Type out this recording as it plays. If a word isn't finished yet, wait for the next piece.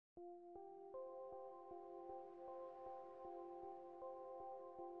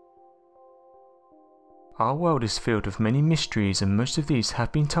Our world is filled with many mysteries and most of these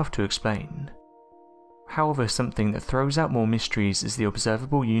have been tough to explain. However, something that throws out more mysteries is the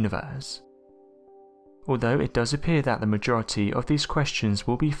observable universe. Although it does appear that the majority of these questions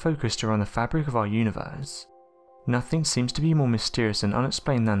will be focused around the fabric of our universe, nothing seems to be more mysterious and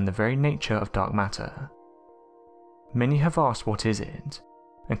unexplained than the very nature of dark matter. Many have asked what is it,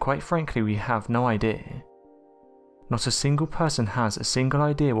 and quite frankly we have no idea. Not a single person has a single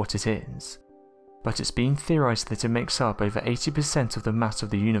idea what it is, but it's been theorized that it makes up over 80% of the mass of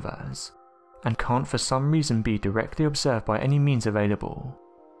the universe, and can't for some reason be directly observed by any means available.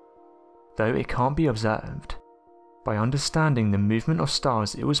 Though it can't be observed, by understanding the movement of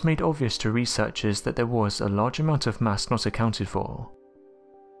stars it was made obvious to researchers that there was a large amount of mass not accounted for.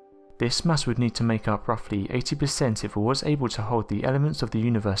 This mass would need to make up roughly 80% if it was able to hold the elements of the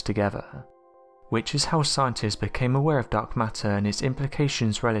universe together, which is how scientists became aware of dark matter and its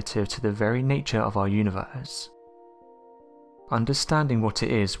implications relative to the very nature of our universe. Understanding what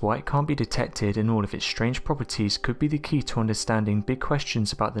it is, why it can't be detected, and all of its strange properties could be the key to understanding big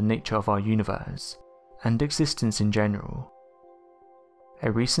questions about the nature of our universe, and existence in general.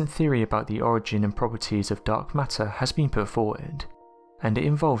 A recent theory about the origin and properties of dark matter has been put forward, and it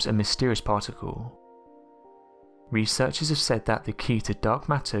involves a mysterious particle. Researchers have said that the key to dark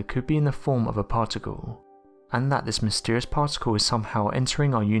matter could be in the form of a particle, and that this mysterious particle is somehow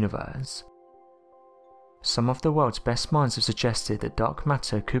entering our universe. Some of the world's best minds have suggested that dark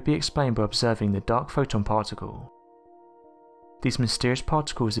matter could be explained by observing the dark photon particle. These mysterious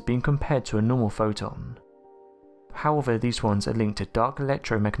particles have been compared to a normal photon. However, these ones are linked to dark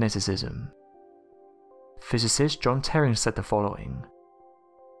electromagnetism. Physicist John Terring said the following: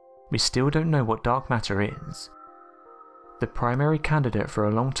 "We still don't know what dark matter is. The primary candidate for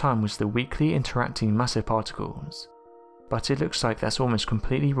a long time was the weakly interacting massive particles, but it looks like that's almost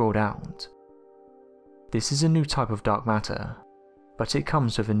completely ruled out. This is a new type of dark matter, but it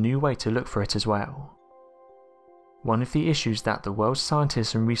comes with a new way to look for it as well. One of the issues that the world's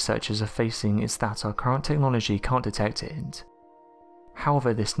scientists and researchers are facing is that our current technology can't detect it.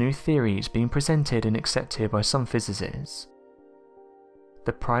 However, this new theory is being presented and accepted by some physicists.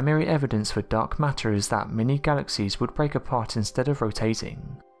 The primary evidence for dark matter is that many galaxies would break apart instead of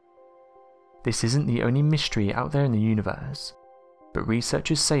rotating. This isn't the only mystery out there in the universe, but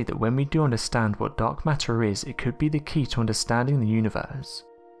researchers say that when we do understand what dark matter is, it could be the key to understanding the universe."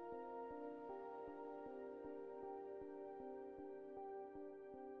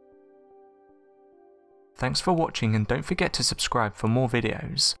 Thanks for watching, and don't forget to subscribe for more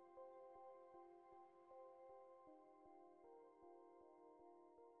videos.